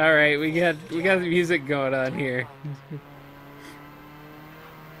 Alright, we got the music going on here.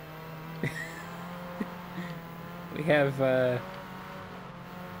 We have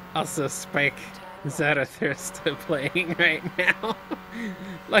also Spike Zarathustra playing right now.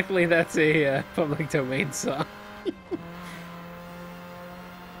 Luckily that's a public domain song.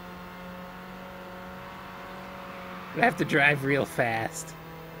 But I have to drive real fast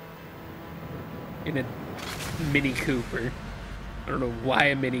in a Mini Cooper. I don't know why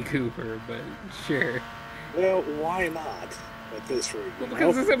a Mini Cooper, but sure. Well, why not at this rate? Well,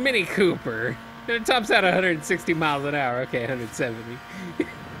 because it's a Mini Cooper. And it tops out 160 miles an hour. Okay, 170. I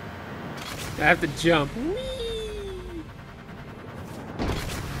have to jump. Whee!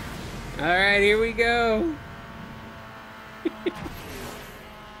 Alright, here we go.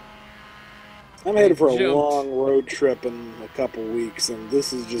 I'm headed for a long road trip in a couple weeks, and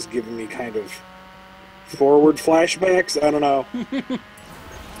this is just giving me kind of forward flashbacks. I don't know.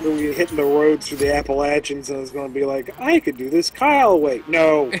 We're hitting the roads through the Appalachians, and it's going to be like, I could do this Kyle way.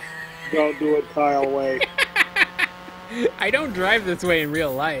 No, don't do it Kyle way. I don't drive this way in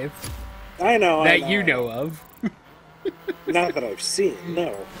real life. I know. That you know of. Not that I've seen,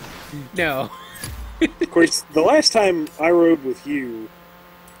 no. No. Of course, the last time I rode with you,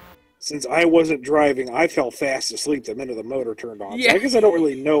 since I wasn't driving, I fell fast asleep the minute the motor turned on. Yeah. So I guess I don't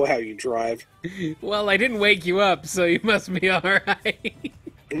really know how you drive. Well, I didn't wake you up, so you must be alright.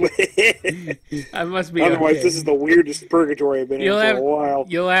 I must be Otherwise, okay. this is the weirdest purgatory I've been in for a while.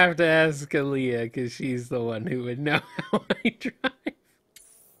 You'll have to ask Aaliyah, because she's the one who would know how I drive.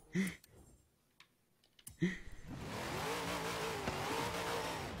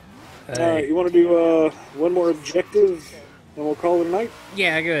 Alright, you want to do one more objective, and we'll call it a night?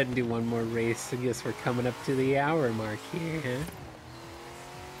 Yeah, go ahead and do one more race. I guess we're coming up to the hour mark here,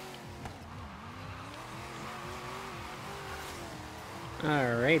 huh?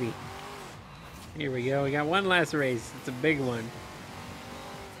 Alrighty. Here we go. We got one last race. It's a big one.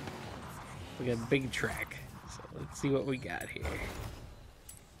 We got a big track. So let's see what we got here.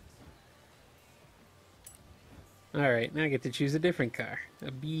 Alright, now I get to choose a different car.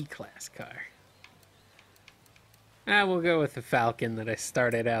 A B-class car. We'll go with the Falcon that I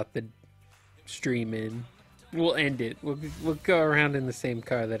started out the stream in. We'll end it. We'll go around in the same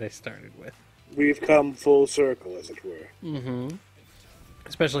car that I started with. We've come full circle, as it were. Mm-hmm.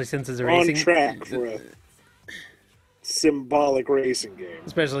 Especially since it's a On racing... track for a symbolic racing game.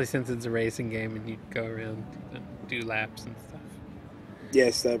 Especially since it's a racing game and you go around and do laps and stuff.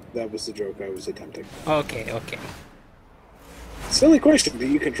 Yes, that was the joke I was attempting. Okay, okay. Silly question. Do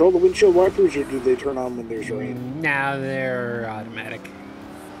you control the windshield wipers, or do they turn on when there's rain? Now they're automatic.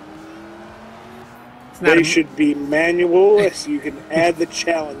 They should be manual, so you can add the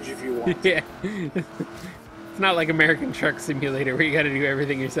challenge if you want. Yeah. It's not like American Truck Simulator where you gotta do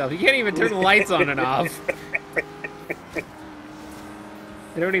everything yourself. You can't even turn the lights on and off.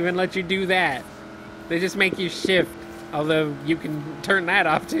 They don't even let you do that. They just make you shift, although you can turn that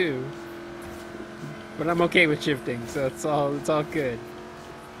off too. But I'm okay with shifting, so it's all good.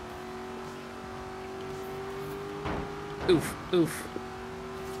 Oof, oof.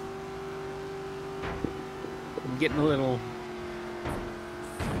 I'm getting a little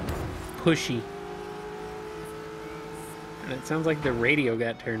pushy. And it sounds like the radio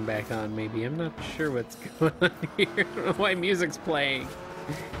got turned back on, maybe. I'm not sure what's going on here. I don't know why music's playing.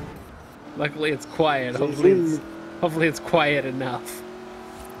 Luckily it's quiet. Hopefully it's quiet enough.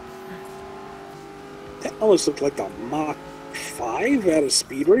 That almost looked like the Mach 5 at a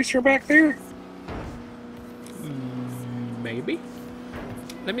speed racer back there. Maybe.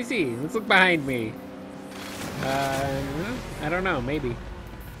 Let me see. Let's look behind me. I don't know. Maybe.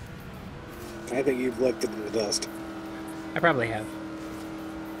 I think you've left it in the dust. I probably have.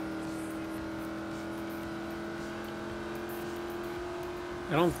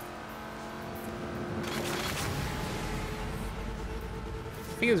 I don't...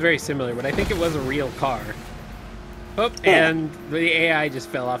 I think it was very similar, but I think it was a real car. Oh, and the AI just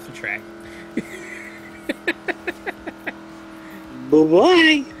fell off the track.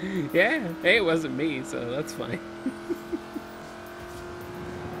 Bye-bye! Yeah, hey, it wasn't me, so that's fine.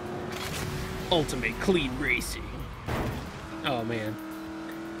 Ultimate clean racing. Oh, man.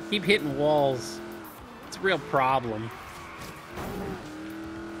 Keep hitting walls. It's a real problem.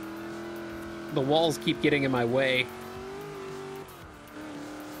 The walls keep getting in my way.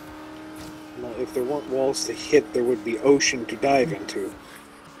 Well, if there weren't walls to hit, there would be ocean to dive into.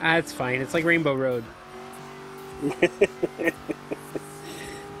 It's fine. It's like Rainbow Road.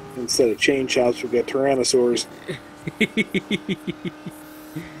 Instead of chain chops, we've got tyrannosaurs.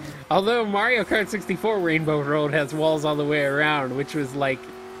 Although Mario Kart 64 Rainbow Road has walls all the way around, which was like,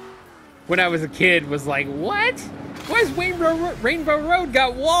 when I was a kid, was like, what? Why's Rainbow Road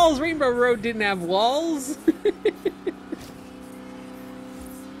got walls? Rainbow Road didn't have walls.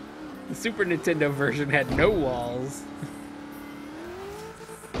 The Super Nintendo version had no walls.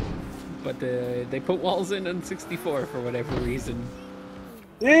 But they put walls in on 64 for whatever reason.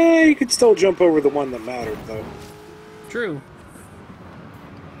 Yeah, you could still jump over the one that mattered, though. True.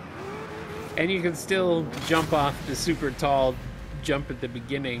 And you can still jump off the super tall jump at the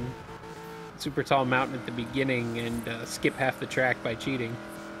beginning. Super tall mountain at the beginning and skip half the track by cheating.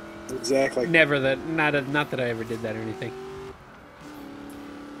 Exactly. Never that, not that I ever did that or anything.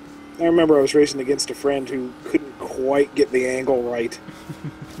 I remember I was racing against a friend who couldn't quite get the angle right.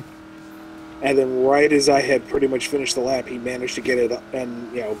 And then right as I had pretty much finished the lap, he managed to get it up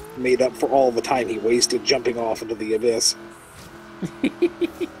and, you know, made up for all the time he wasted jumping off into the abyss.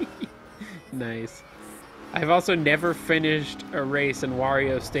 Nice. I've also never finished a race in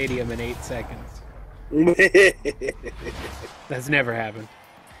Wario Stadium in 8 seconds. That's never happened.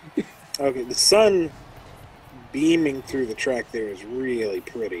 Okay, the sun beaming through the track there is really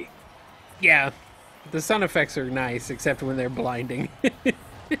pretty. Yeah, the sun effects are nice, except when they're blinding.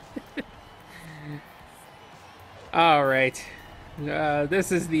 Alright,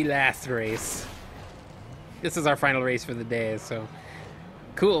 this is the last race. This is our final race for the day, so...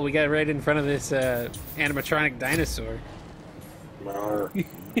 Cool, we got right in front of this animatronic dinosaur.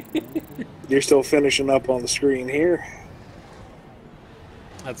 You're still finishing up on the screen here.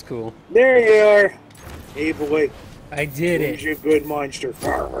 That's cool. There you are. Hey boy. I did Here's it. your good monster.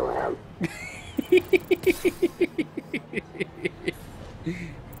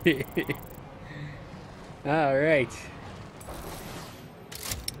 All right.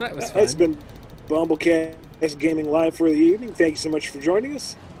 That was fun. That's been BumbleKast Gaming Live for the evening. Thank you so much for joining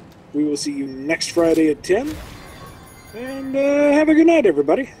us. We will see you next Friday at 10. And have a good night,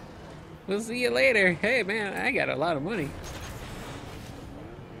 everybody. We'll see you later. Hey, man, I got a lot of money.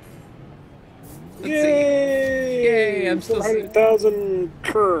 Let's see. Yay, I'm still 400,000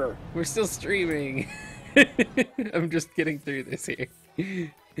 cur. We're still streaming. I'm just getting through this here.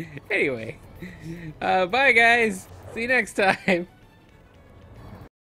 Anyway, bye guys. See you next time.